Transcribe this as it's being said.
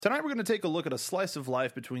Tonight we're going to take a look at a slice of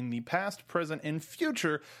life between the past, present, and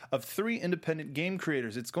future of three independent game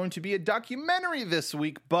creators. It's going to be a documentary this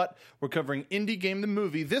week, but we're covering Indie Game the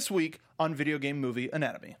Movie this week on Video Game Movie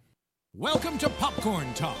Anatomy. Welcome to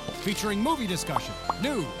Popcorn Talk, featuring movie discussion,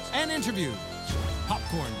 news, and interviews.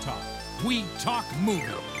 Popcorn Talk. We talk movies.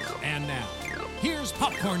 And now, here's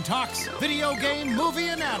Popcorn Talk's Video Game Movie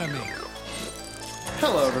Anatomy.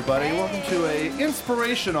 Hello, everybody. Welcome to a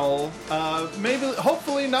inspirational,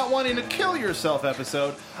 hopefully not wanting to kill yourself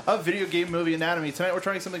episode of Video Game Movie Anatomy. Tonight we're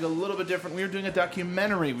trying something a little bit different. We are doing a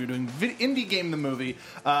documentary. We're doing Indie Game the Movie,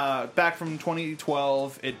 back from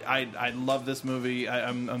 2012. I love this movie.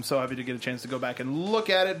 I'm so happy to get a chance to go back and look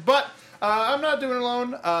at it. But I'm not doing it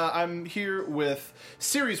alone. I'm here with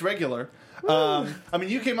series regular.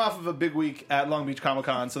 You came off of a big week at Long Beach Comic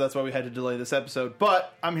Con, so that's why we had to delay this episode.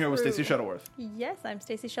 But I'm here with Stacey Shuttleworth. Yes, I'm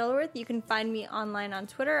Stacey Shuttleworth. You can find me online on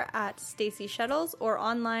Twitter at Stacey Shuttles, or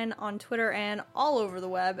online on Twitter and all over the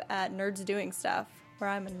web at Nerds Doing Stuff, where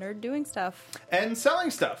I'm a nerd doing stuff. And selling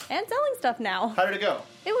stuff. Now. How did it go?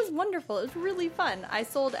 It was wonderful. It was really fun. I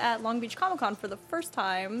sold at Long Beach Comic Con for the first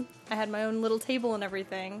time. I had my own little table and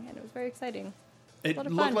everything, and it was very exciting. It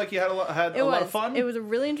looked like you had a lot of fun? It was a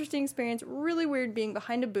really interesting experience. Really weird being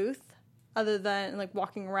behind a booth, other than like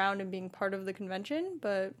walking around and being part of the convention,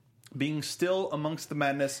 but being still amongst the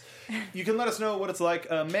madness. You can let us know what it's like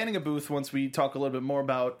manning a booth once we talk a little bit more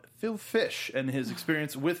about Phil Fish and his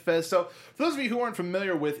experience with Fez. So, for those of you who aren't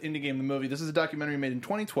familiar with Indie Game the Movie, this is a documentary made in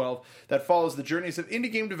 2012 that follows the journeys of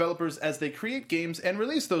indie game developers as they create games and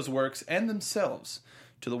release those works and themselves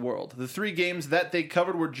to the world. The three games that they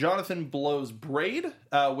covered were Jonathan Blow's Braid,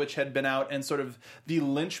 which had been out and sort of the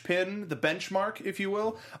linchpin, the benchmark, if you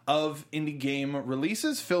will, of indie game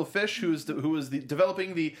releases. Phil Fish, who was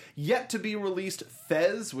developing the yet-to-be-released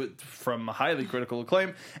Fez from highly critical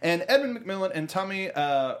acclaim, and Edmund McMillan and Tommy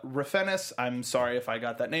Refenes, I'm sorry if I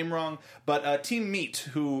got that name wrong, but Team Meat,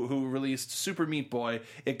 who released Super Meat Boy.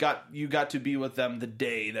 You got to be with them the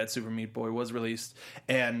day that Super Meat Boy was released.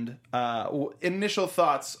 And initial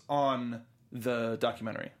thoughts on the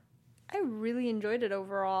documentary? I really enjoyed it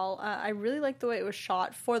overall. I really liked the way it was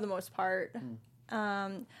shot for the most part.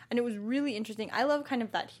 And it was really interesting. I love kind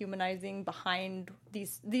of that humanizing behind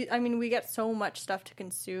these. We get so much stuff to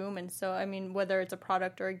consume, and so, whether it's a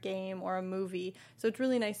product or a game or a movie, so it's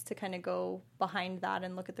really nice to kind of go behind that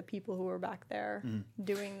and look at the people who were back there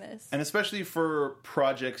doing this. And especially for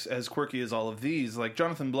projects as quirky as all of these, like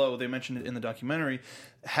Jonathan Blow, they mentioned it in the documentary,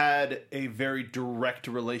 had a very direct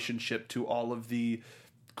relationship to all of the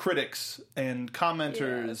critics and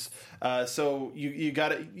commenters. Yes. So you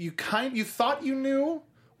thought you knew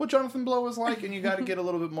what Jonathan Blow was like, and you got to get a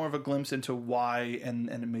little bit more of a glimpse into why, and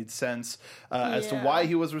it made sense as to why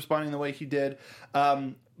he was responding the way he did.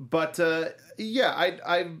 I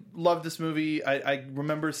love this movie. I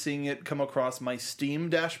remember seeing it come across my Steam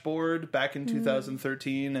dashboard back in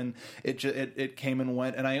 2013, and it came and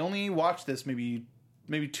went. And I only watched this maybe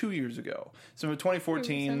 2 years ago. So in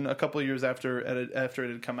 2014, a couple of years after it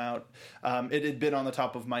had come out, it had been on the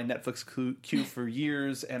top of my Netflix queue for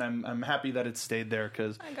years, and I'm happy that it stayed there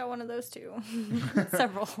because I got one of those too.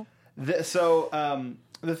 Several.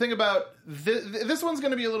 The thing about this one's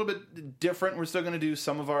going to be a little bit different. We're still going to do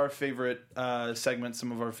some of our favorite segments,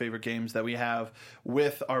 some of our favorite games that we have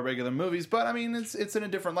with our regular movies. But, it's in a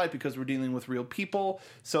different light because we're dealing with real people.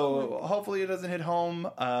 So hopefully it doesn't hit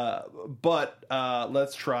home. But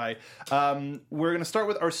let's try. We're going to start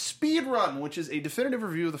with our speed run, which is a definitive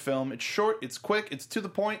review of the film. It's short, it's quick, it's to the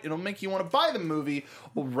point. It'll make you want to buy the movie,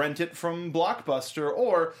 or rent it from Blockbuster,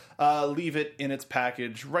 or leave it in its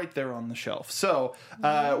package right there on the shelf. So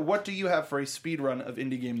what do you have for a speed run of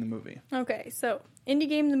Indie Game the Movie? Okay, so Indie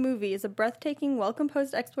Game the Movie is a breathtaking,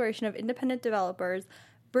 well-composed exploration of independent developers,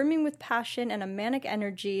 brimming with passion and a manic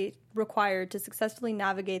energy required to successfully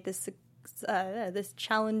navigate this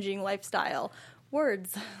challenging lifestyle.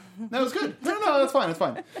 Words. That was good. No, that's fine. That's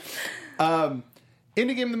fine.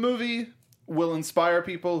 Indie Game the Movie will inspire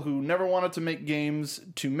people who never wanted to make games,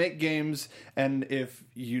 and if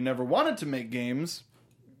you never wanted to make games,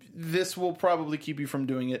 this will probably keep you from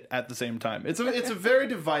doing it at the same time. It's a very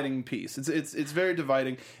dividing piece. It's very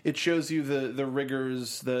dividing. It shows you the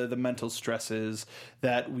rigors, the mental stresses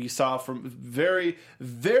that we saw from very,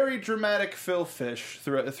 very dramatic Phil Fish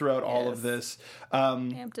throughout all of this.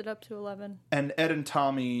 Amped it up to 11. And Ed and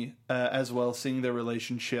Tommy as well, seeing their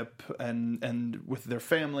relationship and with their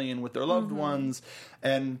family and with their loved ones,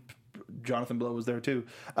 and Jonathan Blow was there too.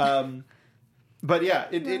 But yeah,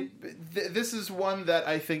 this is one that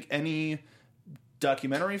I think any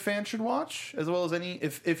documentary fans should watch, as well as any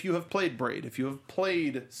if you have played Braid, if you have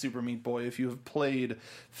played Super Meat Boy, if you have played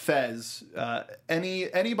Fez,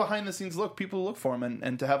 any behind the scenes look, people look for them,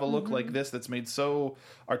 and to have a look like this that's made so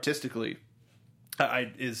artistically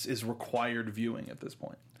is required viewing at this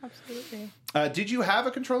point. Absolutely. Did you have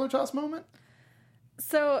a controller toss moment?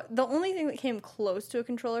 So the only thing that came close to a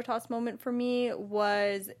controller toss moment for me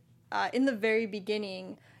was in the very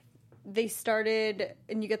beginning. They started,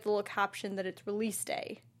 and you get the little caption that it's release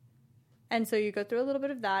day. And so you go through a little bit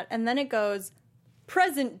of that, and then it goes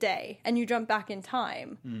present day, and you jump back in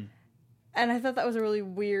time. And I thought that was a really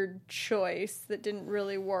weird choice that didn't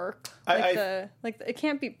really work. It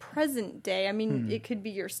can't be present day. I mean, it could be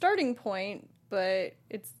your starting point, but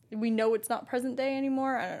we know it's not present day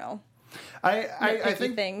anymore. I don't know. I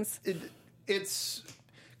think things. It's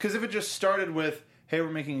because if it just started with, hey, we're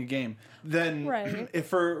making a game, then if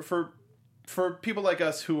for people like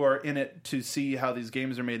us who are in it to see how these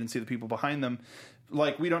games are made and see the people behind them,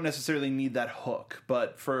 like, we don't necessarily need that hook.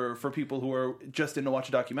 But for people who are just in to watch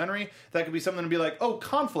a documentary, that could be something to be like, oh,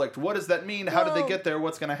 conflict, what does that mean? How did they get there?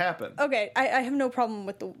 What's going to happen? Okay, I have no problem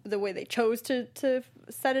with the way they chose to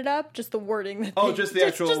set it up, just the wording. Just the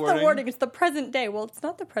actual wording? Just the wording. It's the present day. Well, it's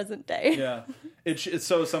not the present day. Yeah. It's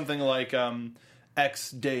so something like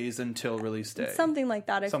X days until release day. Something like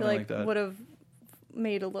that. I feel like that would have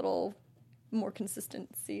made a little more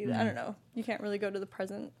consistency. I don't know. You can't really go to the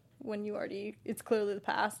present when it's clearly the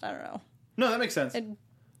past. I don't know. No, that makes sense.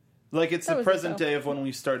 It's the present day of when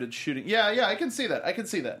we started shooting. Yeah, I can see that.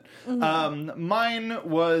 Mm-hmm. Mine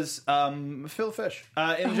was Phil Fish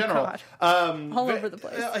in general. All over the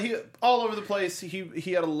place. All over the place.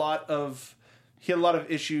 He had a lot of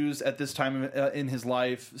issues at this time in his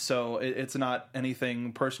life, so it's not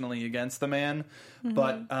anything personally against the man,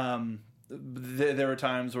 but there were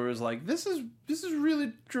times where it was like, this is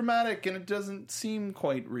really dramatic and it doesn't seem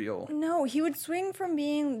quite real. No, he would swing from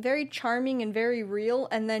being very charming and very real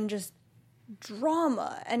and then just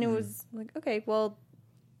drama, and it was like, okay, well,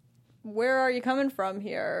 where are you coming from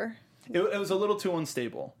here? It was a little too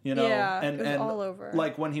unstable, you know? Yeah, it was all over.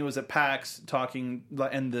 Like when he was at PAX talking,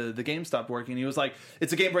 and the game stopped working, he was like,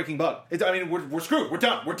 it's a game-breaking bug. We're screwed. We're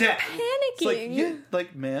done. We're dead. Panicking. It's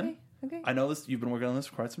like, man, okay. I know this. You've been working on this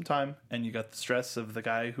for quite some time, and you got the stress of the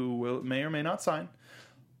guy who may or may not sign.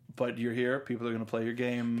 But you're here. People are going to play your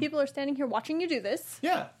game. People are standing here watching you do this.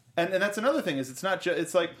 Yeah. And that's another thing, is it's not just,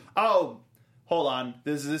 it's like, oh, hold on.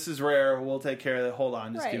 This is rare. We'll take care of it. Hold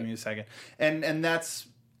on. Just give me a second. And that's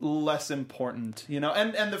less important, you know.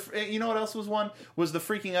 And you know what else was the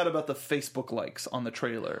freaking out about the Facebook likes on the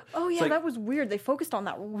trailer. Oh yeah, that was weird. They focused on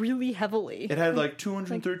that really heavily. It had like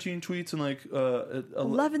 213 tweets and like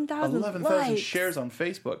 11,000 shares on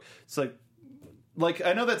Facebook. It's like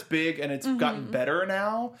I know that's big and it's gotten better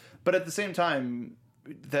now, but at the same time,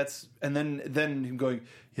 and then him going,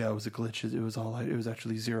 yeah, it was a glitch. It was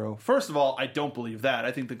actually 0. First of all, I don't believe that.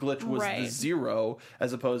 I think the glitch was the 0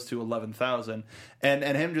 as opposed to 11,000. And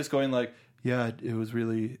him just going like, yeah, it was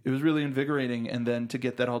really invigorating. And then to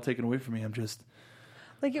get that all taken away from me, I'm just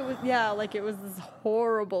like, it was this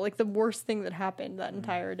horrible, like the worst thing that happened that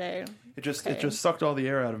entire day. It just sucked all the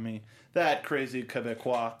air out of me. That crazy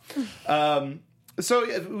Quebecois.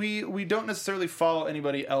 So we don't necessarily follow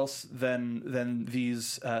anybody else than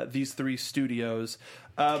these 3 studios.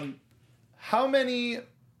 How many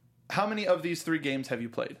of these 3 games have you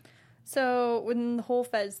played? So when the whole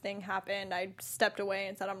Fez thing happened, I stepped away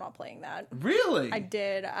and said, I'm not playing that. Really? I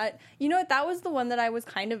did. You know what? That was the one that I was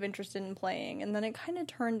kind of interested in playing, and then it kind of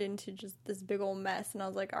turned into just this big old mess, and I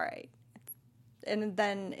was like, all right. And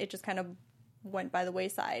then it just kind of went by the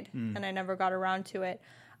wayside, and I never got around to it.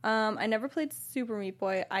 I never played Super Meat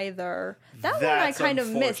Boy either. That one I kind of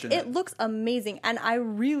missed. It looks amazing, and I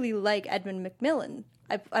really like Edmund McMillan.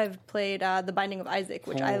 I've played The Binding of Isaac,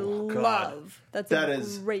 which I love. That's a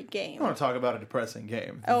great game. I want to talk about a depressing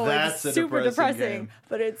game. Oh, that's it's super depressing, game.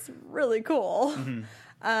 But it's really cool.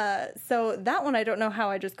 So that one I don't know how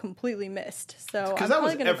I just completely missed. So I'm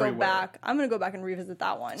probably going to go back. I'm going to go back and revisit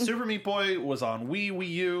that one. Super Meat Boy was on Wii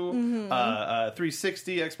U,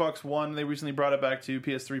 360, Xbox One. They recently brought it back to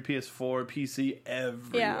PS3, PS4, PC,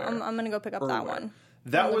 everywhere. Yeah, I'm going to go pick up that one.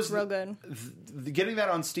 That was real good. Getting that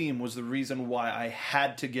on Steam was the reason why I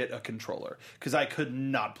had to get a controller, because I could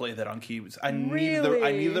not play that on keys. I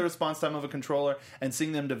needed the response time of a controller, and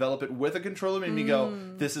seeing them develop it with a controller made me go,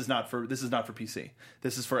 this is not for PC.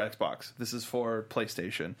 This is for Xbox. This is for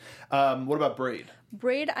PlayStation. What about Braid?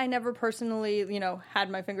 Braid, I never personally, had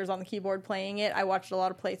my fingers on the keyboard playing it. I watched a lot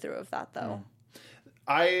of playthrough of that though.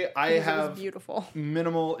 I Because have it was beautiful.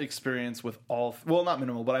 minimal experience with all. Well, not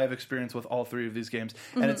minimal, but I have experience with all three of these games,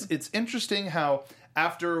 and it's interesting how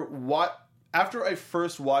after I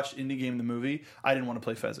first watched Indie Game the movie, I didn't want to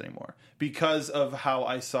play Fez anymore because of how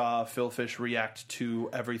I saw Phil Fish react to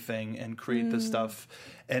everything and create this stuff,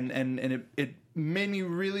 and it made me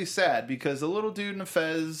really sad because the little dude in a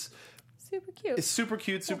Fez Super cute. is super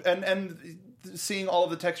cute, and seeing all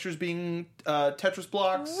of the textures being Tetris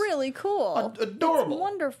blocks, Really cool. Adorable. It's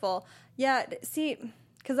wonderful. Yeah, see,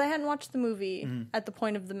 because I hadn't watched the movie at the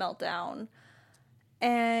point of the meltdown,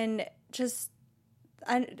 and just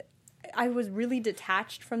I was really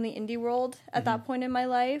detached from the indie world at that point in my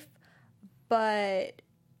life, but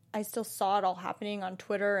I still saw it all happening on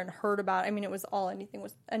Twitter and heard about it. I mean, it was all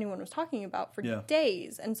anyone was talking about for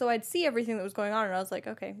days, and so I'd see everything that was going on, and I was like,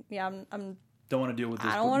 okay, yeah, I'm don't want to deal with this.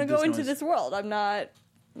 I don't want to go into noise. this world. I'm not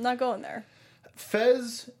going there.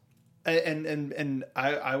 Fez, and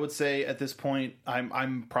I would say at this point,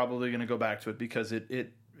 I'm probably going to go back to it because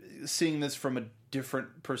it seeing this from a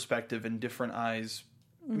different perspective and different eyes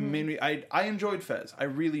made me. I enjoyed Fez. I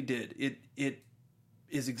really did. It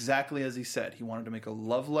is exactly as he said. He wanted to make a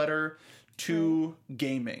love letter to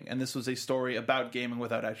gaming, and this was a story about gaming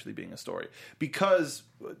without actually being a story. Because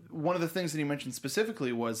one of the things that he mentioned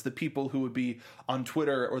specifically was the people who would be on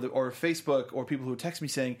Twitter or Facebook, or people who would text me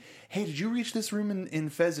saying, "Hey, did you reach this room in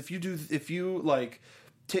Fez? If you there's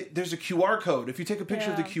a QR code. If you take a picture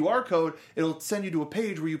of the QR code, it'll send you to a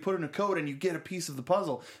page where you put in a code and you get a piece of the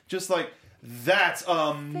puzzle." Just like, that's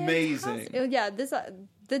amazing. Fantastic. Yeah,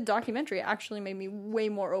 the documentary actually made me way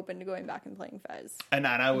more open to going back and playing Fez. And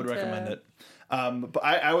I would recommend it. But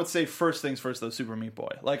I would say first things first, though, Super Meat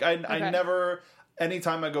Boy. Like, I never,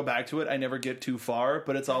 anytime I go back to it, I never get too far,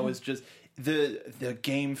 but it's always just, the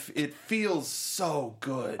game, it feels so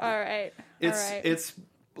good. All right. It's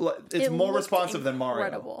more responsive than Mario.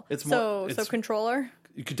 Incredible. It's more, so controller?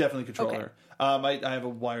 You could definitely controller. Okay. I have a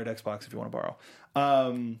wired Xbox if you want to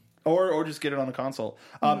borrow. Or just get it on a console.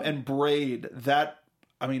 And Braid,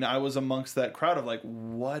 I was amongst that crowd of like,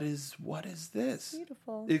 what is this?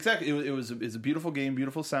 Beautiful. Exactly. It was a beautiful game,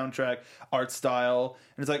 beautiful soundtrack, art style,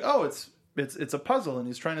 and it's like, oh, it's a puzzle, and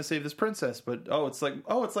he's trying to save this princess, but it's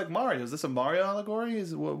like Mario. Is this a Mario allegory?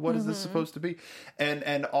 What is this supposed to be?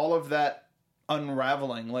 And all of that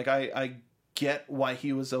unraveling, like I get why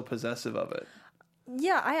he was so possessive of it.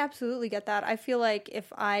 Yeah, I absolutely get that. I feel like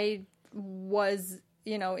if I was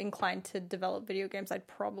inclined to develop video games, I'd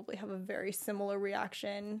probably have a very similar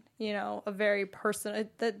reaction, a very personal,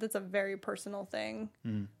 that's a very personal thing.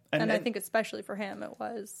 And I think especially for him it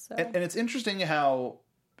was. So. And it's interesting how,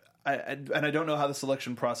 I don't know how the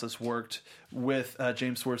selection process worked with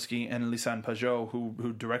James Swirsky and Lisanne Pajot,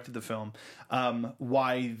 who directed the film.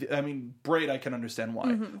 Braid, I can understand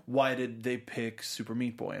why. Why did they pick Super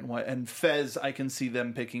Meat Boy? And Fez, I can see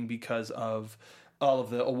them picking because of all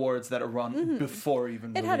of the awards that are run before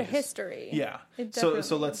even it release. Had a history. Yeah.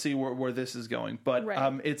 So let's see where this is going. But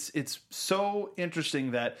right. It's so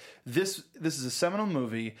interesting that this is a seminal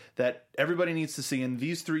movie that everybody needs to see, and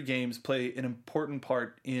these three games play an important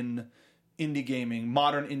part in indie gaming,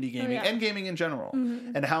 modern indie gaming, and gaming in general,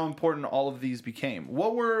 and how important all of these became.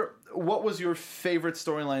 What was your favorite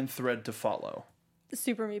storyline thread to follow?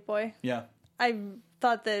 Super Meat Boy. Yeah. I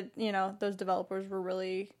thought that, those developers were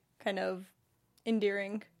really kind of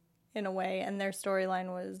endearing in a way, and their storyline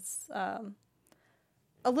was a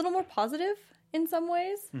little more positive in some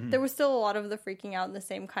ways. There was still a lot of the freaking out and the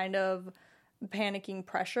same kind of panicking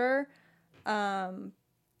pressure,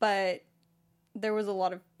 but there was a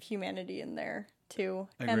lot of humanity in there too.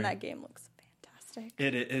 Agreed. And that game looks fantastic.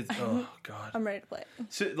 It is. Oh god, I'm ready to play it.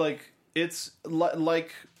 So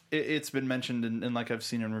it's been mentioned and like I've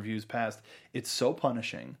seen in reviews past, it's so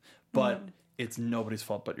punishing, but it's nobody's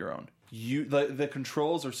fault but your own. The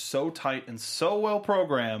controls are so tight and so well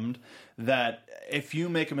programmed that if you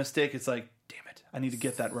make a mistake, it's like, damn it, I need to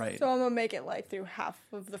get that right. So I'm gonna make it like through half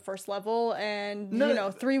of the first level, and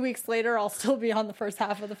 3 weeks later, I'll still be on the first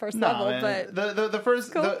half of the first level. Man. But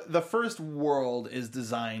the first world is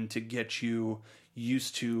designed to get you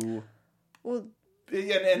used to. Well,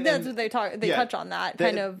 and that's what they talk. They touch on that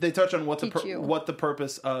kind of. They touch on what the what the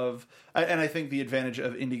purpose of, and I think the advantage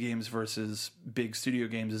of indie games versus big studio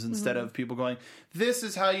games is instead of people going, "This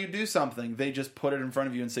is how you do something," they just put it in front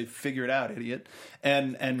of you and say, "Figure it out, idiot."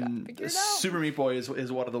 And Super Meat Boy is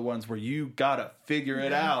one of the ones where you gotta figure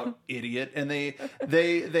it out, idiot. And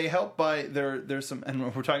they help by there's some,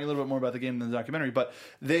 and we're talking a little bit more about the game than the documentary, but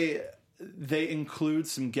they include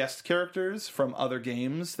some guest characters from other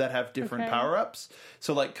games that have different power-ups.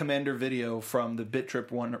 So like Commander Video from the Bit Trip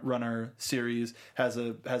Runner series has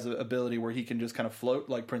a ability where he can just kind of float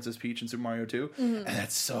like Princess Peach in Super Mario 2. And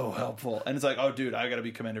that's so helpful. And it's like, oh dude, I gotta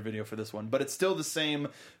be Commander Video for this one. But it's still the same,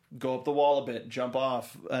 go up the wall a bit, jump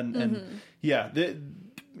off, and yeah.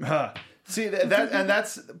 See,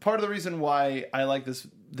 that's part of the reason why I like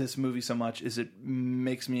this movie so much is it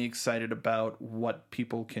makes me excited about what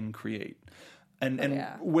people can create. And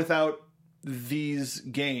without these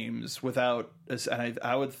games, and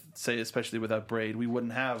I would say especially without Braid, we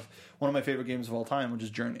wouldn't have one of my favorite games of all time, which is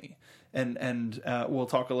Journey. And we'll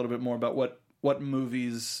talk a little bit more about what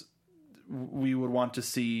movies we would want to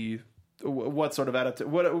see, what sort of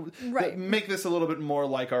make this a little bit more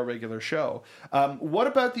like our regular show. What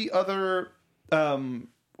about the other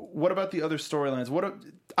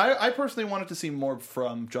storylines? I personally wanted to see more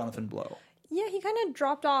from Jonathan Blow. Yeah, he kind of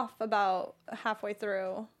dropped off about halfway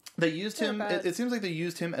through. They used him. It seems like they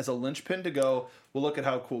used him as a linchpin to go, well, look at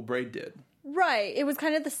how cool Braid did. Right. It was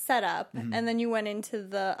kind of the setup, and then you went into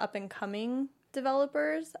the up and coming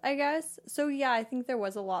developers, I guess. So yeah, I think there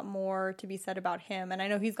was a lot more to be said about him, and I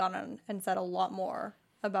know he's gone on and said a lot more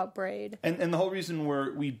about Braid. And the whole reason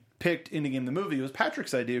we picked Indie Game the Movie was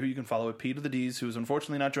Patrick's idea, who you can follow at P to the D's, who is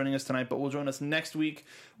unfortunately not joining us tonight, but will join us next week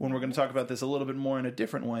when we're going to talk about this a little bit more in a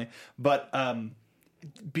different way. But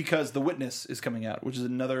because The Witness is coming out, which is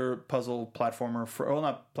another puzzle platformer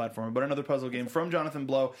not platformer, but another puzzle game from Jonathan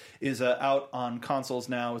Blow, is out on consoles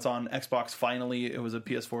now. It's on Xbox finally. It was a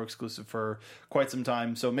PS4 exclusive for quite some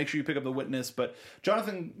time, so make sure you pick up The Witness. But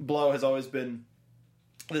Jonathan Blow has always been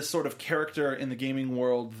this sort of character in the gaming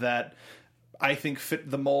world that I think fit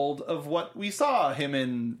the mold of what we saw him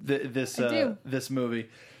in this movie.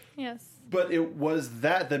 Yes. But it was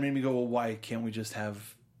that made me go, well, why can't we just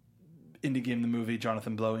have Indie Game the Movie,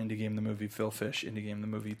 Jonathan Blow, Indie Game the Movie, Phil Fish, Indie Game the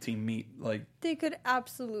Movie, Team Meat? Like, they could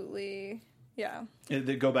absolutely,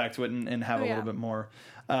 they go back to it and have a little bit more.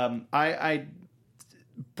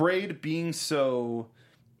 Braid being so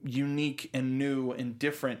unique and new and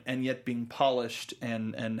different, and yet being polished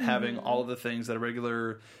and having all of the things that a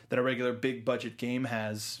regular big budget game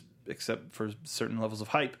has, except for certain levels of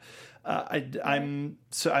hype. I'm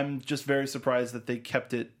just very surprised that they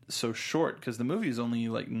kept it so short, because the movie is only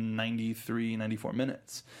like 94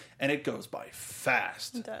 minutes, and it goes by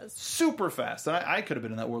fast. It does. Super fast. And I could have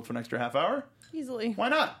been in that world for an extra half hour. Easily. Why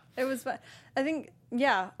not? It was fun. I think,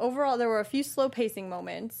 overall there were a few slow pacing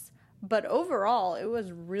moments, but overall it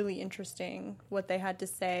was really interesting what they had to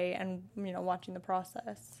say, and watching the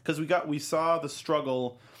process. Because we saw the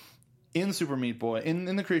struggle in Super Meat Boy,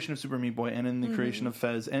 in the creation of Super Meat Boy, and in the creation of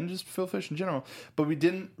Fez, and just Phil Fish in general. But we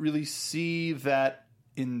didn't really see that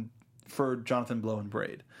for Jonathan Blow and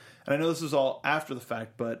Braid. And I know this was all after the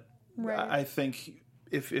fact, but I think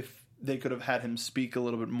if they could have had him speak a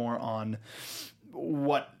little bit more on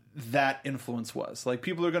what that influence was. Like,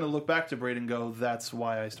 people are going to look back to Braid and go, that's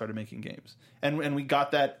why I started making games. And we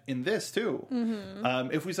got that in this, too.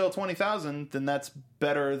 If we sell 20,000, then that's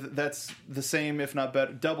better. That's the same, if not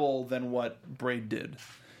better, double than what Braid did.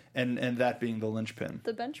 And that being the linchpin.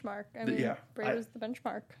 The benchmark. Braid was the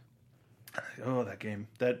benchmark. Oh, that game.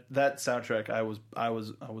 That soundtrack, I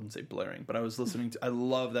wouldn't say blaring, but I was listening to. I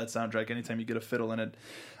love that soundtrack anytime you get a fiddle in it.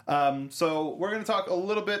 So we're going to talk a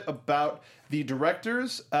little bit about the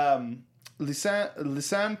directors, Lisanne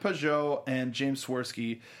Pajot and James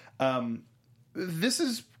Swirsky. This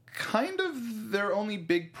is kind of their only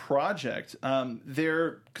big project.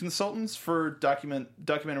 They're consultants for documentary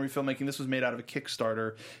filmmaking. This was made out of a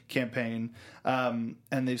Kickstarter campaign, and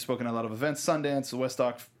they've spoken at a lot of events: Sundance, the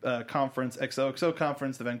Westdoc Conference, XOXO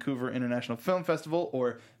Conference, the Vancouver International Film Festival,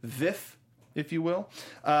 or VIFF, if you will,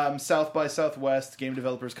 South by Southwest Game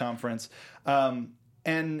Developers Conference,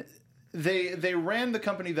 and they ran the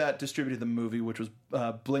company that distributed the movie, which was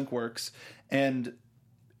Blinkworks, and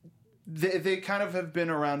they kind of have been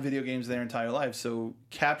around video games their entire lives, so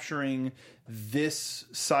capturing this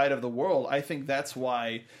side of the world, I think that's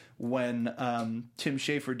why when Tim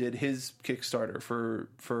Schafer did his Kickstarter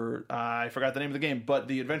for I forgot the name of the game, but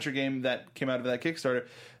the adventure game that came out of that Kickstarter,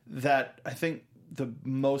 that I think the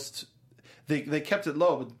most they kept it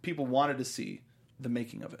low, but people wanted to see the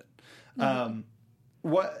making of it.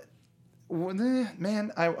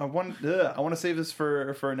 Man, I want to save this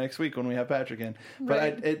for next week when we have Patrick in.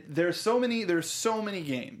 But there's so many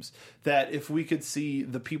games that if we could see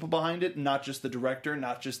the people behind it, not just the director,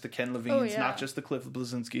 not just the Ken Levines, not just the Cliff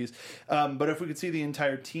Bleszinskis, but if we could see the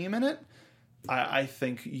entire team in it, I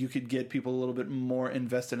think you could get people a little bit more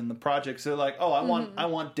invested in the project. So they're like, oh, I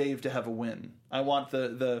want Dave to have a win. I want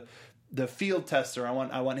the the field tester. I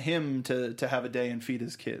want him to have a day and feed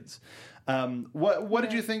his kids. What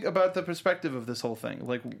did you think about the perspective of this whole thing?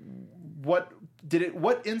 Like, what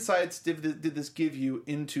insights did this give you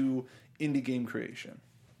into indie game creation?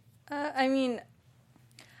 I mean,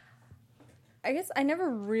 I guess I never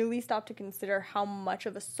really stopped to consider how much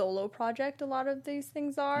of a solo project a lot of these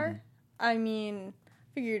things are. Mm-hmm. I mean,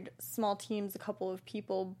 figured small teams, a couple of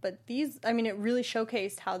people, but these, I mean, it really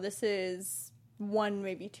showcased how this is one,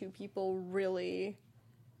 maybe two people really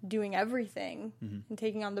doing everything and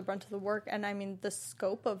taking on the brunt of the work. And I mean, the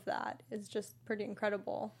scope of that is just pretty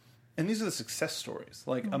incredible. And these are the success stories.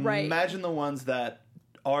 Like, imagine the ones that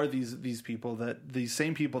are these people, that these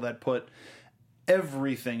same people that put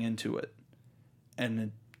everything into it,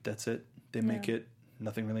 and that's it. They make it.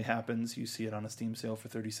 Nothing really happens. You see it on a Steam sale for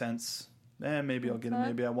 30 cents. Maybe I'll get it.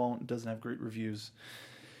 Maybe I won't. It doesn't have great reviews.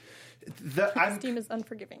 Steam is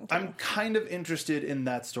unforgiving, too. I'm kind of interested in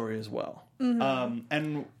that story as well.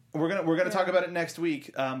 And we're gonna talk about it next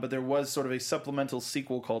week. But there was sort of a supplemental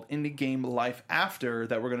sequel called Indie Game Life After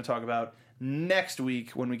that we're going to talk about next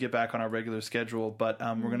week when we get back on our regular schedule. But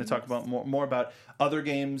we're going to talk about more about other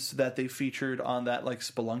games that they featured on that, like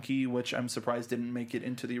Spelunky, which I'm surprised didn't make it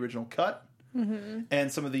into the original cut,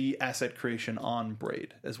 and some of the asset creation on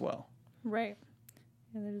Braid as well. Right.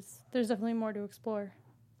 Yeah, there's definitely more to explore.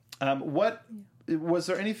 What was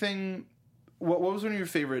there anything? What was one of your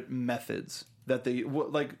favorite methods that they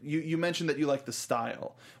like? You mentioned that you like the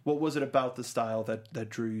style. What was it about the style that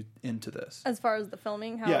drew you into this? As far as the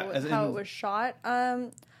filming, how it was shot,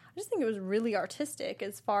 I just think it was really artistic.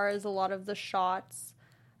 As far as a lot of the shots,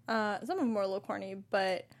 some of them were a little corny,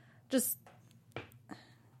 but just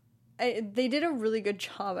they did a really good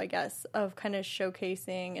job, I guess, of kind of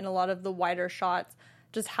showcasing in a lot of the wider shots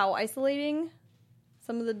just how isolating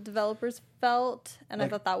some of the developers felt, and I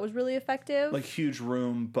thought that was really effective. Like huge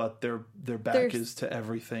room, but their back is to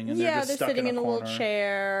everything, and they're just stuck sitting in a corner. little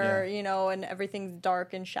chair, and everything's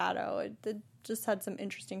dark and shadow. It just had some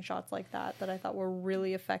interesting shots like that I thought were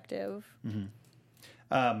really effective.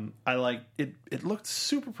 I like it. It looked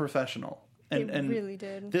super professional, and really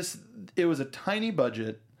did. It was a tiny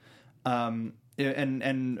budget. And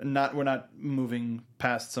we're not moving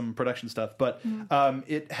past some production stuff, but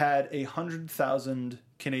it had $100,000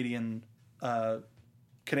 Canadian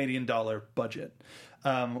dollar budget,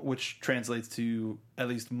 which translates to, at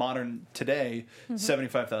least modern today,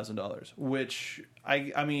 $75,000. Which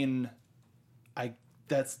I mean,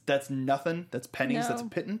 that's nothing. That's pennies. No. That's a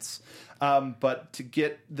pittance. But to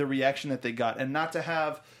get the reaction that they got, and not to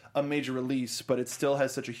have a major release, but it still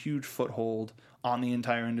has such a huge foothold on the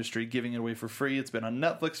entire industry, giving it away for free. It's been on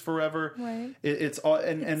Netflix forever. Right. It's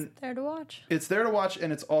there to watch. It's there to watch,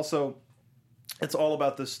 and it's all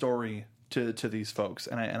about the story to these folks,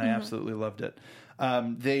 and I absolutely loved it.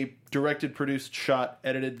 They directed, produced, shot,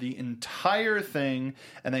 edited the entire thing,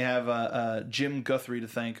 and they have Jim Guthrie to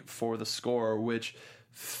thank for the score, which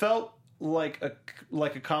felt like a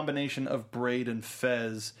combination of Braid and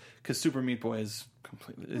Fez, because Super Meat Boy is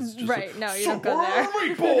completely, it's just right. No, you don't go there. Super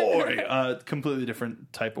Meat Boy, completely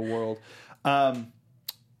different type of world.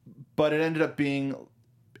 But it ended up being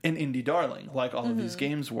an indie darling, like all of these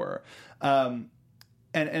games were. And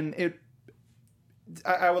it,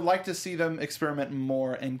 I would like to see them experiment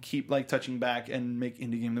more and keep like touching back and make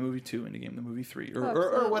Indie Game the Movie 2, Indie Game the Movie 3,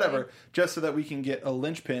 or whatever, just so that we can get a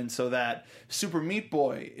linchpin so that Super Meat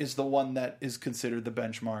Boy is the one that is considered the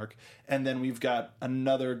benchmark, and then we've got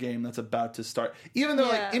another game that's about to start. Even though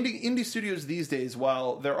like indie studios these days,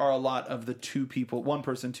 while there are a lot of the 2 people, 1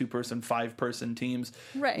 person, 2 person, 5 person teams,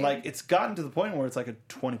 right? Like it's gotten to the point where it's like a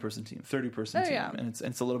 20 person team, 30 person team, and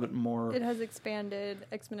it's a little bit more. It has expanded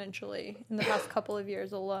exponentially in the past couple of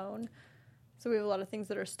years alone. So we have a lot of things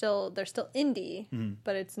that are still indie,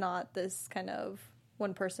 but it's not this kind of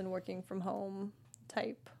 1 person working from home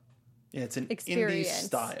type. Yeah, it's an experience. Indie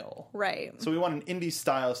style. Right. So we want an indie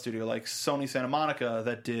style studio like Sony Santa Monica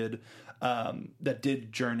that did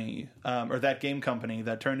Journey, or that game company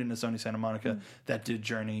that turned into Sony Santa Monica that did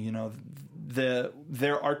Journey. You know,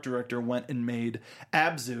 their art director went and made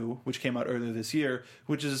Abzu, which came out earlier this year,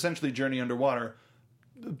 which is essentially Journey underwater.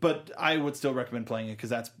 But I would still recommend playing it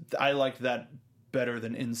because I liked that better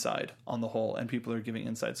than Inside on the whole, and people are giving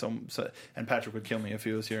Inside so and Patrick would kill me if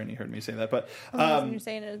he was here and he heard me say that. But you're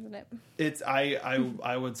saying it, isn't it? It's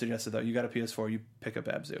I would suggest it though. You got a PS4, you pick up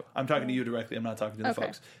Abzu. I'm talking to you directly. I'm not talking to the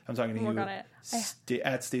folks. I'm talking to you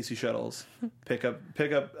at Stacey Shuttles. Pick up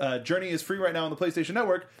Journey is free right now on the PlayStation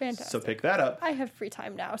Network. Fantastic. So pick that up. I have free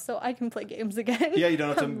time now, so I can play games again. Yeah, you don't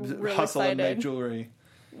have to really hustle excited. and make jewelry.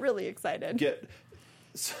 Really excited.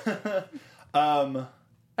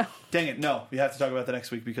 Dang it! No, we have to talk about that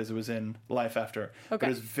next week because it was in Life After. Okay. But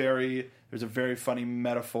there's a very funny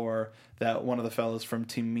metaphor that one of the fellas from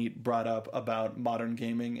Team Meat brought up about modern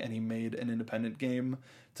gaming, and he made an independent game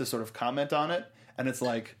to sort of comment on it, and it's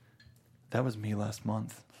like, that was me last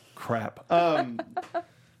month. Crap.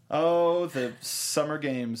 Oh, the summer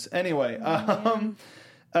games. Anyway,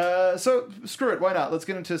 so screw it. Why not? Let's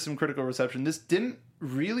get into some critical reception. This didn't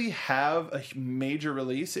really have a major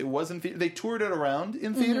release. It was in they toured it around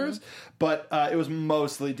in theaters, but it was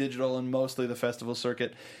mostly digital and mostly the festival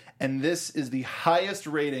circuit. And this is the highest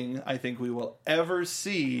rating I think we will ever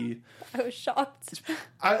see. I was shocked.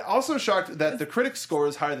 I'm also shocked that the critic score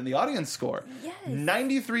is higher than the audience score. Yes.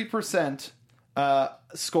 93%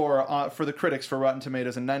 score for the critics for Rotten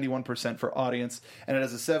Tomatoes and 91% for audience. And it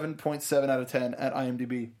has a 7.7 out of 10 at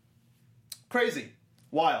IMDb. Crazy.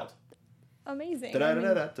 Wild. Amazing.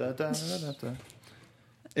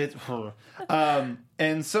 It's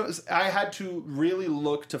and so I had to really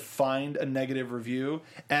look to find a negative review,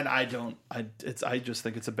 and I just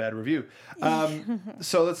think it's a bad review.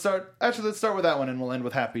 So let's start with that one, and we'll end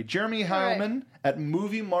with happy. Jeremy Heilman at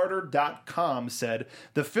MovieMartyr.com said,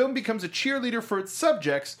 the film becomes a cheerleader for its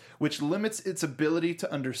subjects, which limits its ability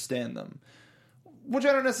to understand them. Which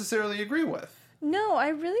I don't necessarily agree with. No, I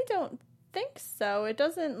really don't think so. It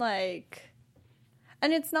doesn't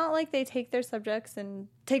and it's not like they take their subjects and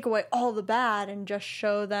take away all the bad and just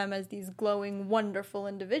show them as these glowing, wonderful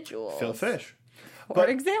individuals. Phil Fish. For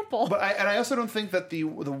example. But I also don't think that the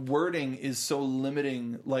wording is so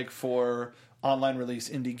limiting, like for online release,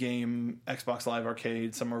 indie game, Xbox Live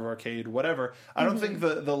Arcade, Summer of Arcade, whatever. I don't think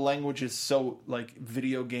the language is so like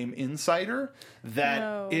video game insider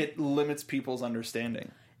that it limits people's understanding.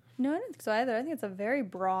 No, I don't think so either. I think it's a very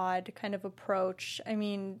broad kind of approach. I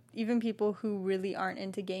mean, even people who really aren't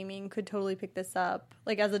into gaming could totally pick this up.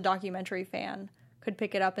 Like, as a documentary fan, could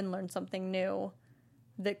pick it up and learn something new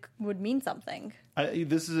that would mean something.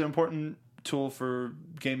 This is an important tool for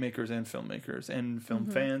game makers and filmmakers and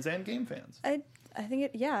film fans and game fans. I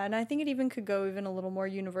think and I think it even could go even a little more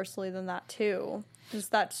universally than that, too.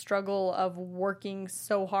 Just that struggle of working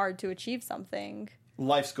so hard to achieve something.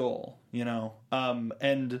 Life's goal,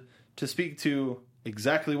 and to speak to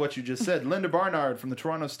exactly what you just said, Linda Barnard from the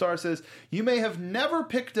Toronto Star says, you may have never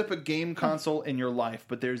picked up a game console in your life,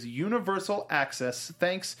 but there's universal access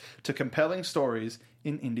thanks to compelling stories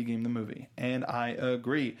in Indie Game the Movie. And I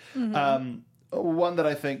agree. One that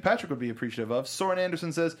I think Patrick would be appreciative of, Soren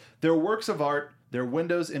Anderson says, they're works of art. They're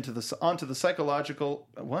windows onto the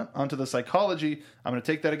psychology. I'm going to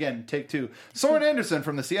take that again. Take two. Soren Anderson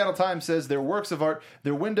from the Seattle Times says they're works of art.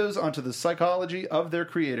 They're windows onto the psychology of their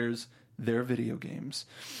creators, their video games.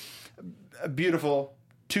 Beautiful.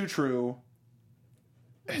 Too true.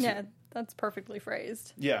 Yeah, that's perfectly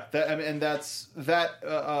phrased. Yeah, that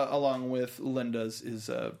along with Linda's is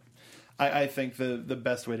I think the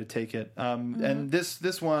best way to take it. And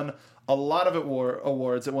this one, a lot of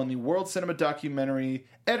awards. It won the World Cinema Documentary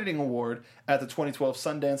Editing Award at the 2012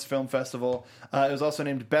 Sundance Film Festival. It was also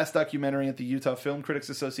named Best Documentary at the Utah Film Critics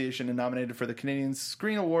Association and nominated for the Canadian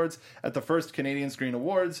Screen Awards at the first Canadian Screen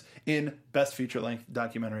Awards in Best Feature-Length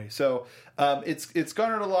Documentary. So it's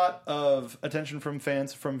garnered a lot of attention from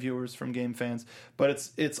fans, from viewers, from game fans,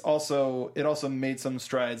 but it also made some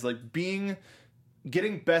strides. Like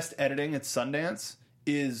getting Best Editing at Sundance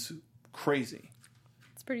is crazy.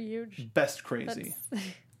 It's pretty huge. Best crazy.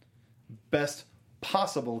 Best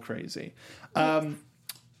possible crazy.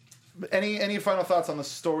 Any final thoughts on the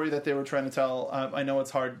story that they were trying to tell? I know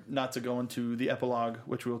it's hard not to go into the epilogue,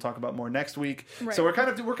 which we will talk about more next week. Right. So we're kind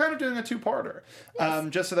of doing a two-parter,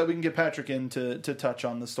 just so that we can get Patrick in to touch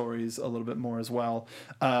on the stories a little bit more as well.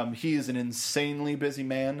 He is an insanely busy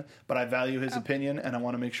man, but I value his opinion, and I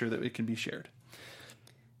want to make sure that it can be shared.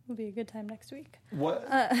 It'll be a good time next week. What?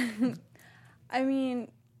 I mean,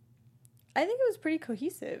 I think it was pretty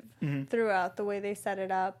cohesive throughout the way they set it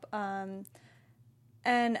up.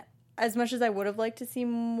 And as much as I would have liked to see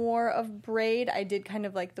more of Braid, I did kind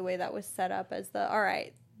of like the way that was set up as all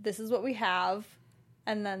right, this is what we have,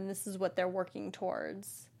 and then this is what they're working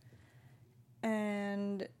towards.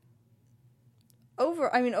 And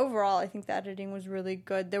overall, I think the editing was really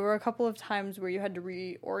good. There were a couple of times where you had to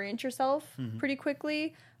reorient yourself pretty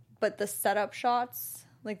quickly, but the setup shots,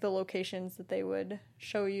 like the locations that they would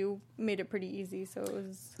show you, made it pretty easy. So it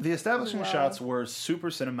was the establishing shots were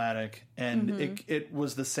super cinematic, and it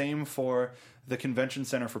was the same for the convention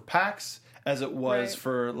center for PAX as it was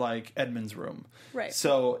for like Edmund's room. Right.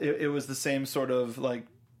 So it was the same sort of like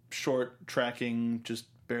short tracking, just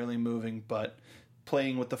barely moving, but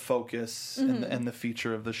playing with the focus and the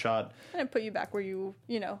feature of the shot. And it put you back where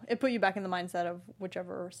it put you back in the mindset of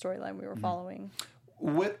whichever storyline we were following.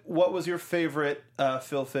 What was your favorite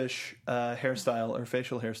Phil Fish hairstyle or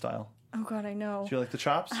facial hairstyle? Oh God, I know. Do you like the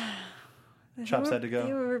chops? Chops had to go.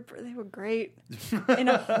 They were great in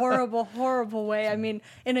a horrible, horrible way. I mean,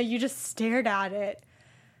 you just stared at it.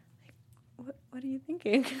 What are you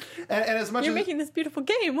thinking? And as much you're as making this beautiful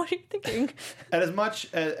game, what are you thinking? And as much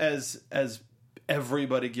as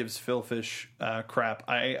everybody gives Phil Fish crap,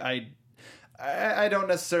 I don't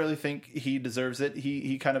necessarily think he deserves it.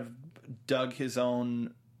 He kind of dug his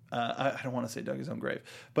own. I don't want to say dug his own grave,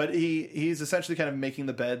 but he's essentially kind of making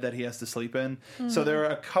the bed that he has to sleep in. Mm-hmm. So there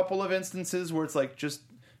are a couple of instances where it's like, just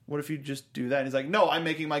what if you just do that? And he's like, no, I'm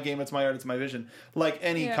making my game. It's my art. It's my vision, like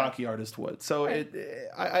any cocky artist would. So right.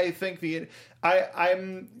 I think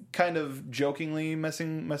I'm kind of jokingly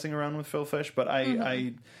messing around with Phil Fish, but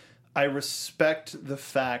I respect the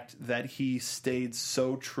fact that he stayed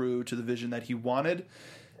so true to the vision that he wanted.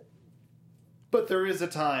 But there is a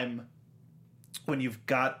time when you've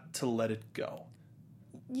got to let it go.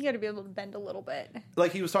 You got to be able to bend a little bit.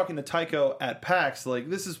 Like he was talking to Tycho at PAX. Like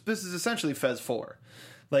this is essentially Fez 4.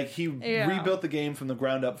 Like he rebuilt the game from the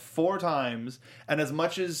ground up 4 times, and as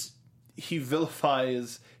much as he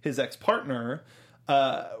vilifies his ex-partner,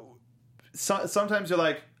 sometimes you're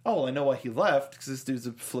like, oh, well, I know why he left because this dude's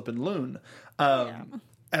a flippin' loon. And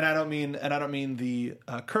I don't mean the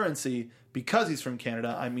currency because he's from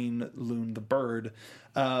Canada. I mean loon the bird.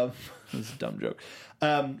 This is a dumb joke.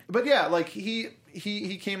 But yeah, like he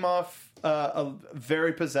came off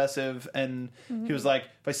very possessive, and he was like,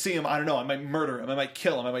 if I see him, I don't know, I might murder him, I might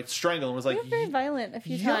kill him, I might strangle him. It was like, very violent a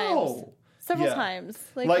few times. Several times.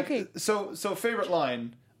 Like okay. So favorite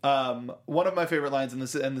line. One of my favorite lines, and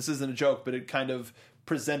this isn't a joke, but it kind of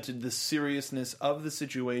presented the seriousness of the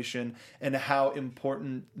situation and how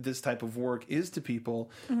important this type of work is to people.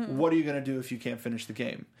 Mm-hmm. What are you going to do if you can't finish the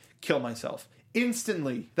game? Kill myself.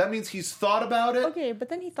 Instantly. That means he's thought about it. Okay, but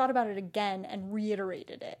then he thought about it again and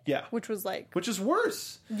reiterated it. Yeah. Which was like... Which is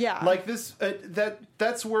worse. Yeah. Like this,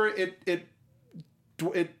 that's where it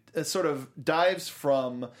sort of dives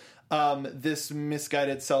from this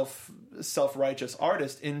misguided self-righteous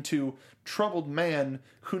artist into troubled man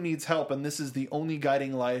who needs help, and this is the only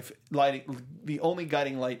guiding light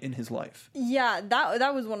in his life. Yeah,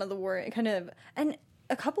 that was one of the kind of... And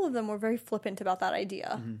a couple of them were very flippant about that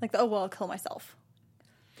idea. Mm-hmm. Like, I'll kill myself.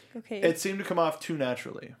 Okay. It seemed to come off too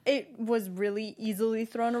naturally. It was really easily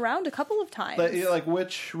thrown around a couple of times. Like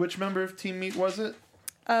which member of Team Meat was it?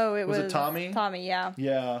 Oh, it was it Tommy? Tommy, yeah.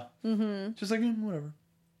 Yeah. Mm-hmm. Just like, whatever.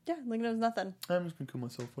 Yeah, like it was nothing. I'm just gonna kill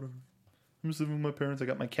myself, whatever. I'm just living with my parents. I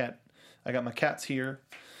got my cats here.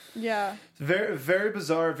 Yeah. Very, very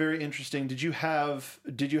bizarre, very interesting. Did you have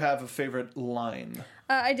a favorite line?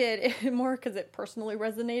 I did. More because it personally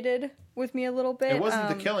resonated with me a little bit. It wasn't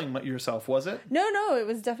the killing yourself, was it? No, it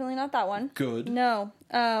was definitely not that one. Good. No.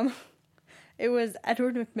 It was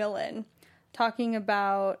Edward McMillan talking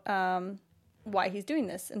about why he's doing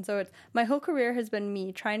this. And so it's, my whole career has been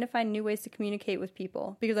me trying to find new ways to communicate with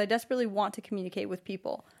people because I desperately want to communicate with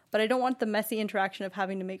people, but I don't want the messy interaction of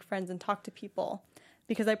having to make friends and talk to people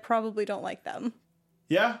because I probably don't like them.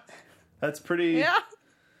 Yeah. That's pretty... Yeah.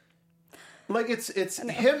 Like it's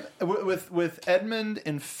him with Edmund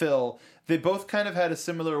and Phil. They both kind of had a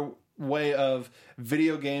similar way of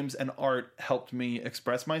video games and art helped me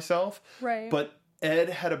express myself. Right. But Ed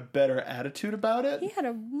had a better attitude about it. He had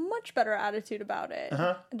a much better attitude about it.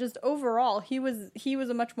 Uh-huh. Just overall, he was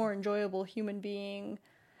a much more enjoyable human being.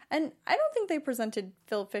 And I don't think they presented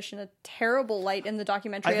Phil Fish in a terrible light in the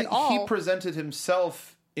documentary at all. He presented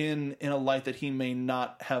himself in a light that he may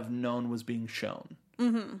not have known was being shown.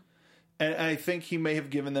 Mm-hmm. And I think he may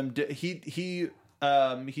have given them... He's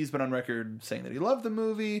been on record saying that he loved the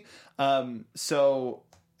movie. So...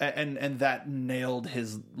 And that nailed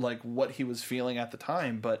his... Like, what he was feeling at the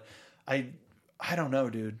time. But I don't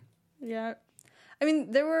know, dude. Yeah. I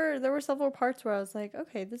mean, there were several parts where I was like,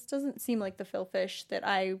 okay, this doesn't seem like the Phil Fish that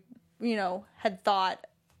I, had thought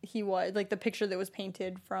he was. Like, the picture that was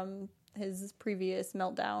painted from his previous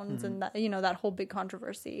meltdowns and that, that whole big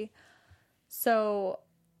controversy. So...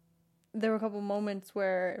 There were a couple moments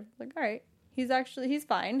where, like, all right, he's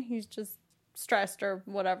fine. He's just stressed or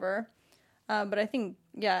whatever. But I think,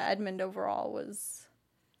 Edmund overall was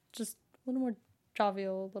just a little more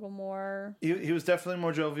jovial, a little more... He was definitely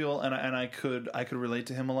more jovial, and I could relate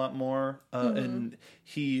to him a lot more. And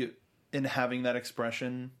in having that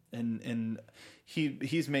expression, and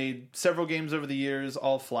he's made several games over the years,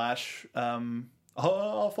 all Flash.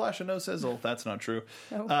 All Flash and no sizzle. That's not true.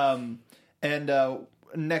 No.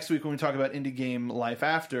 next week when we talk about Indie Game Life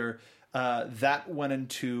After, that went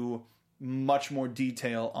into much more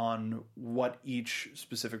detail on what each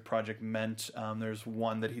specific project meant. There's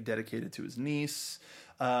one that he dedicated to his niece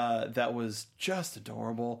that was just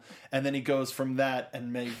adorable. And then he goes from that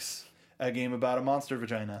and makes a game about a monster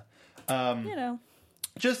vagina.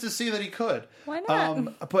 Just to see that he could. Why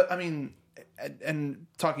not? But, I mean, and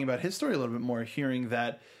talking about his story a little bit more, hearing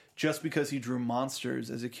that just because he drew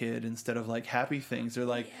monsters as a kid instead of, like, happy things, they're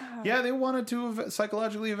like, yeah they wanted to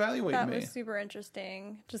psychologically evaluate me. That was super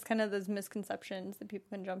interesting. Just kind of those misconceptions that people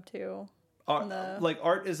can jump to. Like,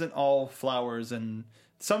 art isn't all flowers, and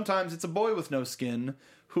sometimes it's a boy with no skin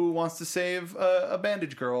who wants to save a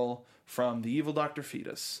bandage girl from the evil Dr.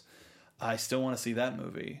 Fetus. I still want to see that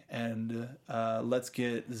movie. And let's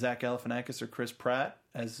get Zach Galifianakis or Chris Pratt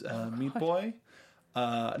as Meat Boy.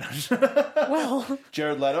 Well,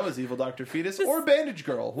 Jared Leto as evil Dr. Fetus or Bandage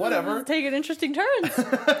Girl, whatever. Taking interesting turns.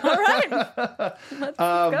 All right, let's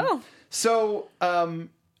go. So,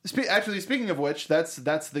 speaking of which, that's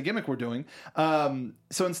the gimmick we're doing.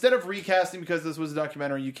 So instead of recasting, because this was a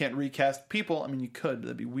documentary, you can't recast people. I mean, you could.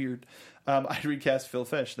 That'd be weird. I'd recast Phil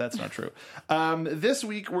Fish. That's not true. This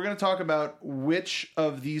week, we're going to talk about which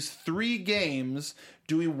of these 3 games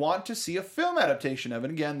do we want to see a film adaptation of.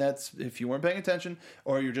 And again, that's if you weren't paying attention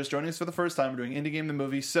or you're just joining us for the first time, we're doing Indie Game the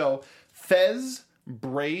Movie. So, Fez,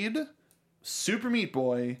 Braid, Super Meat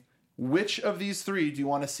Boy, which of these 3 do you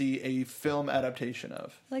want to see a film adaptation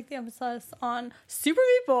of? I like the emphasis on Super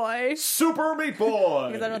Meat Boy. Super Meat Boy!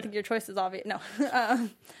 Because I don't think your choice is obvious. No.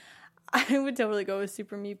 I would totally go with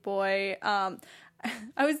Super Meat Boy.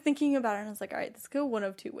 I was thinking about it and I was like, all right, this could go one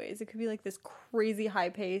of 2 ways. It could be like this crazy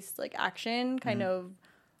high-paced, like, action, kind of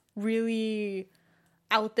really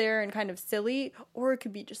out there and kind of silly, or it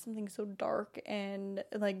could be just something so dark and,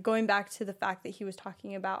 like, going back to the fact that he was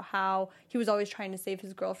talking about how he was always trying to save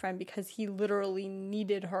his girlfriend because he literally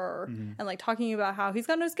needed her, and, like, talking about how he's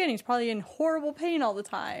got no skin, he's probably in horrible pain all the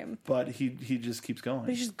time, but he just keeps going.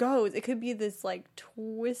 He just goes. It could be this, like,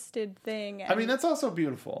 twisted thing. I mean, that's also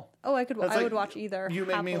beautiful. Oh, I would watch either. You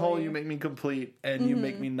make me whole, you make me complete, and you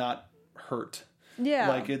make me not hurt. Yeah,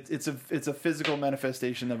 like it's a physical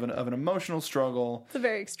manifestation of an emotional struggle. It's a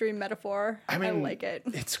very extreme metaphor. I mean, I like it.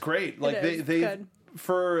 It's great. Like they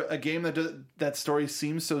for a game that story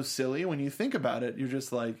seems so silly when you think about it. You're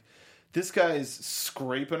just like, this guy's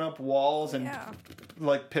scraping up walls and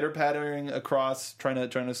like pitter pattering across, trying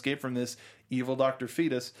to escape from this evil Dr.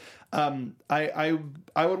 Fetus. I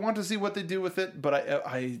would want to see what they do with it, but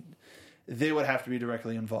they would have to be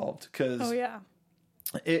directly involved because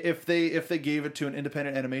if they gave it to an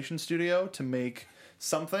independent animation studio to make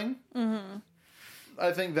something,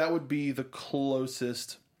 I think that would be the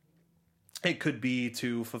closest it could be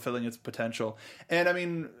to fulfilling its potential. And I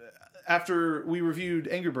mean, after we reviewed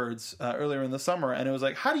Angry Birds earlier in the summer, and it was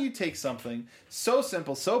like, how do you take something so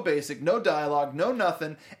simple, so basic, no dialogue, no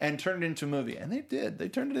nothing, and turn it into a movie? And they did. They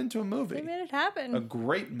turned it into a movie. They made it happen. A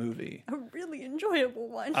great movie. A really enjoyable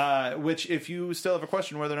one. Which, if you still have a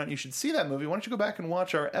question whether or not you should see that movie, why don't you go back and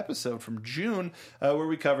watch our episode from June where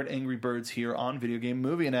we covered Angry Birds here on Video Game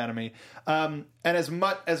Movie Anatomy. And as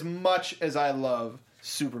much as I love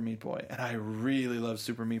Super Meat Boy, and I really love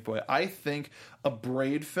Super Meat Boy, I think a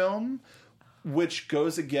Braid film which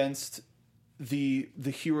goes against the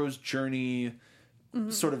hero's journey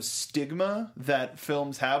sort of stigma that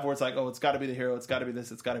films have, where it's like, oh, it's got to be the hero, it's got to be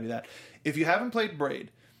this, it's got to be that. If you haven't played Braid,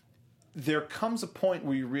 there comes a point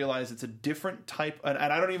where you realize it's a different type, and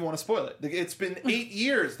I don't even want to spoil it. It's been 8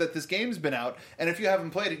 years that this game's been out, and if you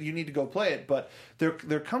haven't played it, you need to go play it. But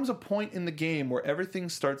there comes a point in the game where everything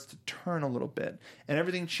starts to turn a little bit, and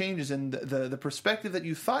everything changes, and the perspective that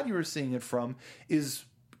you thought you were seeing it from is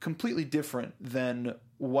completely different than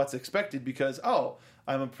what's expected, because, oh,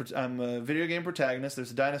 I'm a video game protagonist,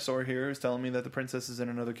 there's a dinosaur here who's telling me that the princess is in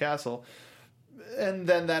another castle. And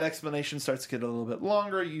then that explanation starts to get a little bit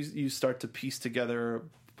longer. You start to piece together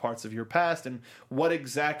parts of your past and what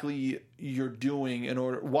exactly you're doing in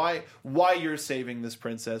order, why you're saving this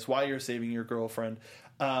princess, why you're saving your girlfriend.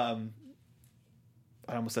 I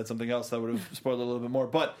almost said something else that would have spoiled a little bit more,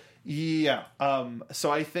 but yeah.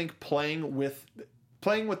 So I think playing with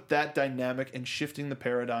that dynamic and shifting the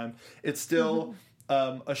paradigm, it's still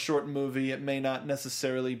a short movie. It may not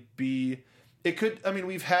necessarily be. It could. I mean,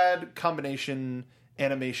 we've had combination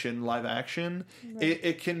animation, live action. Right.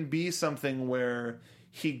 It can be something where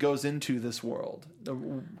he goes into this world,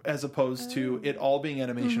 as opposed to it all being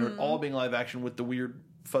animation or it all being live action with the weird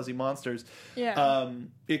fuzzy monsters. Yeah.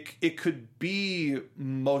 It could be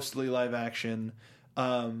mostly live action,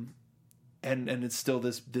 and it's still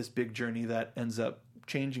this big journey that ends up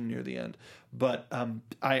changing near the end. But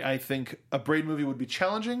I think a Braid movie would be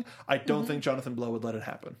challenging. I don't think Jonathan Blow would let it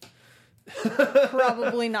happen.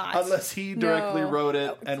 Probably not. Unless he directly wrote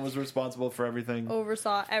it and was responsible for everything.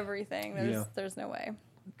 Oversaw everything. There's no way.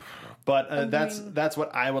 But that's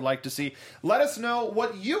what I would like to see. Let us know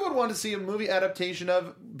what you would want to see a movie adaptation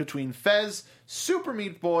of between Fez, Super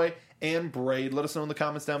Meat Boy, and Braid. Let us know in the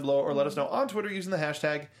comments down below, or let us know on Twitter using the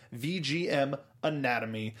hashtag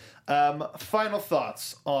VGMAnatomy. Final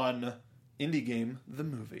thoughts on Indie Game, the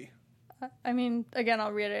movie. I mean, again,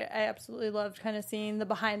 I'll reiterate. I absolutely loved kind of seeing the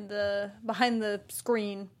behind the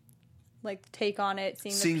screen, like take on it,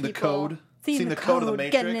 seeing the code. Seeing the code of the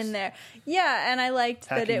Matrix. Getting in there. Yeah, and I liked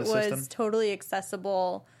that it was system. totally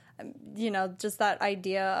accessible. Just that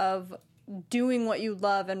idea of doing what you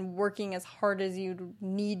love and working as hard as you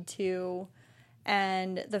need to.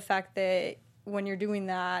 And the fact that when you're doing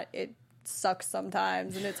that, it sucks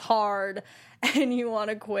sometimes and it's hard and you want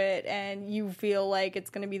to quit and you feel like it's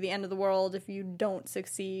going to be the end of the world if you don't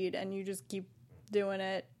succeed, and you just keep doing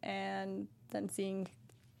it and then seeing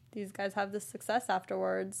these guys have this success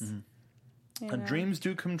afterwards. Mm-hmm. Dreams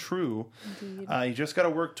do come true. You just got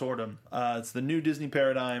to work toward them. It's the new Disney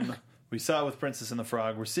paradigm. We saw it with Princess and the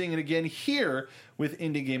Frog. We're seeing it again here with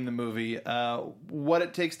Indie Game the movie. What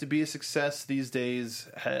it takes to be a success these days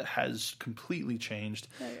has completely changed.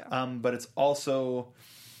 But it's also,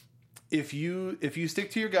 if you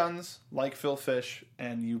stick to your guns like Phil Fish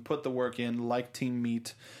and you put the work in like Team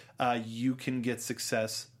Meat, you can get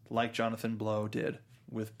success like Jonathan Blow did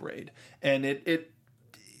with Braid. And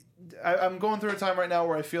I'm going through a time right now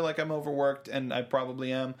where I feel like I'm overworked, and I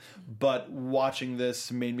probably am. But watching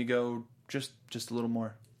this made me go just a little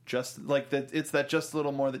more. Just like that, it's that just a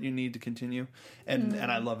little more that you need to continue, and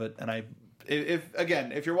I love it. And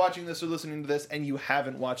if you're watching this or listening to this and you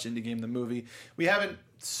haven't watched Indie Game the movie, we haven't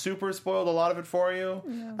super spoiled a lot of it for you.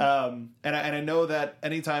 And I know that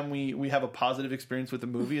anytime we have a positive experience with the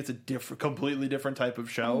movie, it's a completely different type of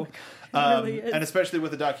show. Really is. And especially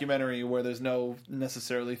with a documentary where there's no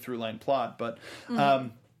necessarily through line plot. But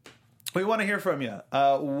we want to hear from you.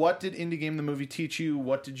 What did Indie Game the movie teach you?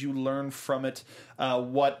 What did you learn from it?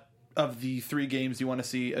 What of the 3 games do you want to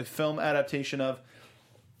see a film adaptation of?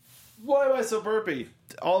 Why am I so burpy?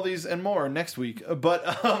 All these and more next week. But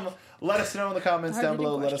let us know in the comments down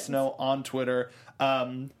below. Let us know on Twitter.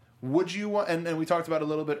 Would you want, and we talked about it a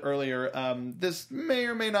little bit earlier, this may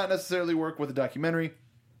or may not necessarily work with a documentary,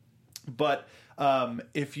 but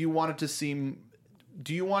if you wanted to see,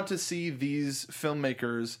 do you want to see these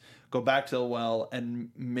filmmakers go back to the well and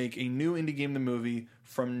make a new Indie Game the movie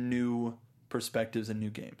from new perspectives and new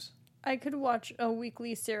games? I could watch a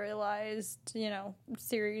weekly serialized,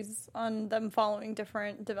 series on them following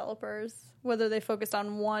different developers, whether they focused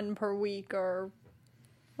on one per week or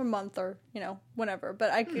month or, whenever. But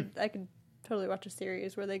I could totally watch a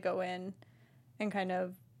series where they go in and kind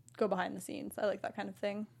of go behind the scenes. I like that kind of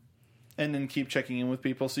thing. And then keep checking in with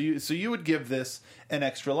people. So you would give this an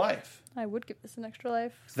extra life. I would give this an extra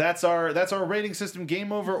life. That's our rating system,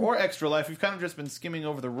 game over or extra life. We've kind of just been skimming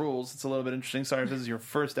over the rules. It's a little bit interesting. Sorry if this is your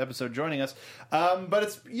first episode joining us. But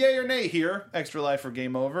it's yay or nay here. Extra life or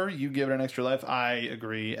game over. You give it an extra life. I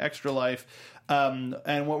agree. Extra life.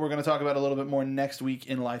 And what we're going to talk about a little bit more next week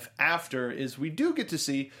in Life After is we do get to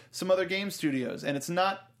see some other game studios. And it's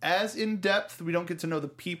not as in-depth. We don't get to know the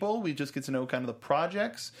people. We just get to know kind of the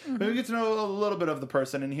projects. But we get to know a little bit of the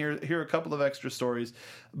person and hear a couple of extra stories.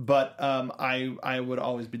 But I would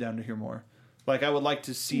always be down to hear more. Like, I would like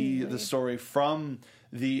to see the story from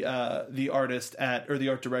the artist or the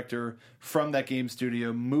art director from that game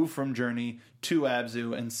studio move from Journey to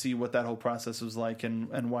Abzu and see what that whole process was like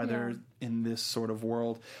and why they're in this sort of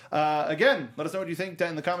world. Again, let us know what you think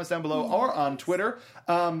in the comments down below or on Twitter.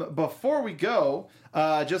 Before we go,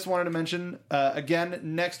 just wanted to mention, again,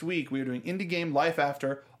 next week we are doing Indie Game Life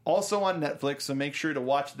After, also on Netflix, so make sure to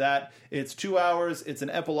watch that. It's 2 hours. It's an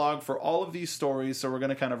epilogue for all of these stories, so we're going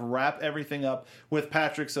to kind of wrap everything up with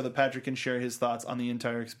Patrick so that Patrick can share his thoughts on the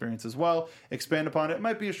entire experience as well, expand upon it. It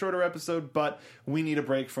might be a shorter episode, but we need a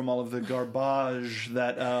break from all of the garbage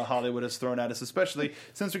that Hollywood has thrown at us, especially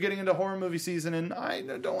since we're getting into horror movie season, and I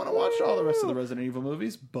don't want to watch all the rest of the Resident Evil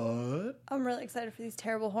movies, but I'm really excited for these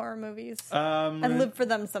terrible horror movies. I live for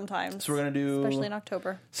them sometimes. So we're going to do... especially in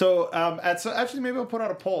October. So, actually, maybe I'll put out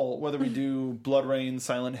a poll whether we do Blood Rain,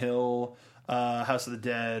 Silent Hill, House of the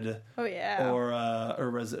Dead, or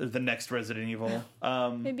the next Resident Evil.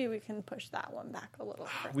 Maybe we can push that one back a little.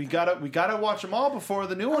 We gotta watch them all before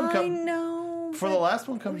the new one comes. I know. Before the last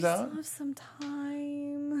one comes out. We still have some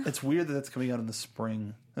time. It's weird that that's coming out in the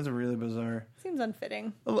spring. That's really bizarre. Seems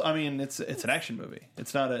unfitting. I mean, it's an action movie.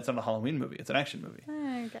 It's not a Halloween movie. It's an action movie.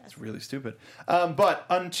 I guess. It's really stupid. But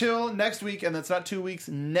until next week, and that's not 2 weeks,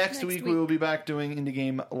 next week we will be back doing Indie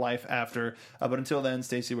Game Life After. But until then,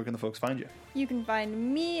 Stacey, where can the folks find you? You can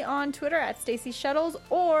find me on Twitter at Stacey Shuttles,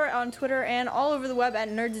 or on Twitter and all over the web at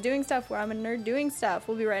Nerds Doing Stuff, where I'm a nerd doing stuff.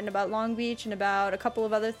 We'll be writing about Long Beach and about a couple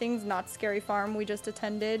of other things. Not Scary Farm we just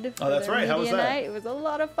attended. Oh, that's right. How was that? Night. It was a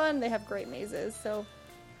lot of fun. They have great mazes, so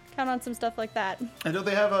count on some stuff like that. And don't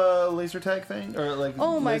they have a laser tag thing, or like?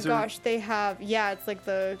 Oh my gosh, they have. Yeah, it's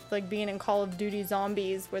like being in Call of Duty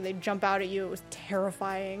Zombies, where they jump out at you. It was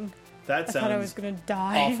terrifying. That sounds. I thought I was gonna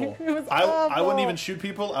die. Awful. It was awful. I wouldn't even shoot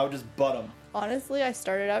people. I would just butt them. Honestly, I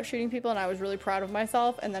started out shooting people, and I was really proud of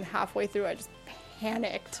myself. And then halfway through, I just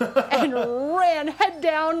panicked and ran head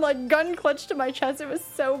down, like gun clutched to my chest. It was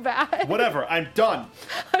so bad. Whatever. I'm done.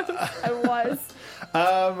 I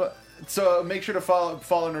was. So make sure to follow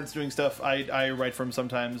Nerds Doing Stuff. I write for him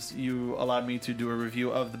sometimes. You allowed me to do a review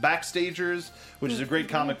of The Backstagers, which is a great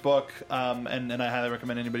comic book, and I highly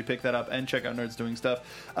recommend anybody pick that up and check out Nerds Doing Stuff.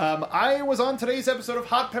 I was on today's episode of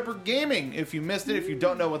Hot Pepper Gaming. If you missed it, if you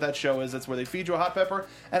don't know what that show is, that's where they feed you a hot pepper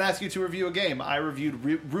and ask you to review a game. I reviewed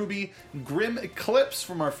Ruby Grim Eclipse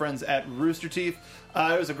from our friends at Rooster Teeth.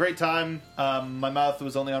 It was a great time. My mouth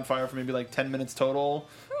was only on fire for maybe like 10 minutes total.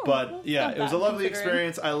 But yeah, it was a lovely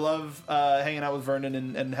experience. I love hanging out with Vernon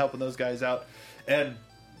and helping those guys out. And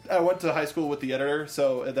I went to high school with the editor,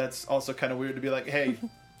 so that's also kind of weird to be like, hey,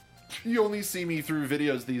 you only see me through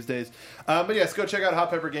videos these days. But yes, go check out Hot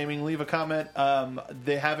Pepper Gaming. Leave a comment.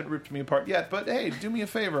 They haven't ripped me apart yet, but hey, do me a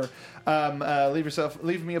favor.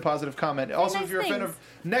 Leave me a positive comment. Also, nice if you're things. a fan of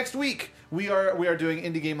next week, we are doing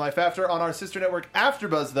Indie Game Life After. On our sister network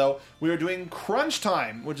AfterBuzz, though, we are doing Crunch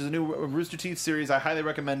Time, which is a new Rooster Teeth series. I highly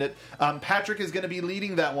recommend it. Patrick is going to be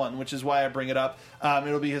leading that one, which is why I bring it up.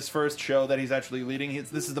 It'll be his first show that he's actually leading.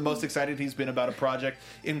 This is the most excited he's been about a project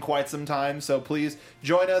in quite some time. So please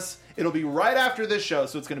join us. It'll be right after this show,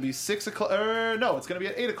 so it's going to be 6 o'clock. No, it's going to be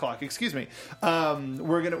at 8 o'clock. Excuse me.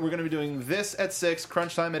 We're gonna be doing this at 6,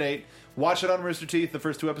 Crunch Time at 8. Watch it on Rooster Teeth. The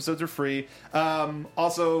first 2 episodes are free.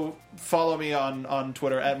 Also, follow me on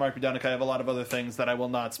Twitter at Mark Budonica. I have a lot of other things that I will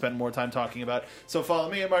not spend more time talking about. So follow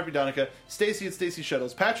me at Mark Budonica, Stacey at Stacey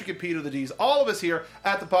Shuttles, Patrick at Peter the D's, all of us here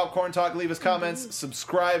at the Popcorn Talk. Leave us comments,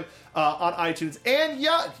 subscribe on iTunes and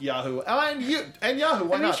Yahoo. And Yahoo,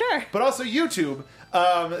 why not? Sure. But also YouTube.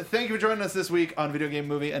 Thank you for joining us this week on Video Game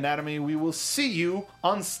Movie Anatomy. We will see you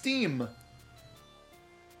on Steam.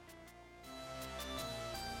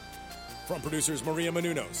 From producers Maria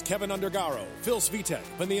Menounos, Kevin Undergaro, Phil Svitek,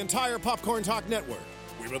 and the entire Popcorn Talk Network,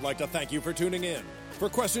 we would like to thank you for tuning in. For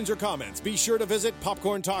questions or comments, be sure to visit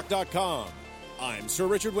popcorntalk.com. I'm Sir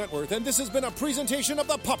Richard Wentworth, and this has been a presentation of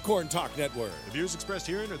the Popcorn Talk Network. The views expressed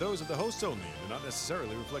herein are those of the hosts only and do not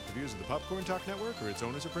necessarily reflect the views of the Popcorn Talk Network or its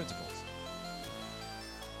owners or principals.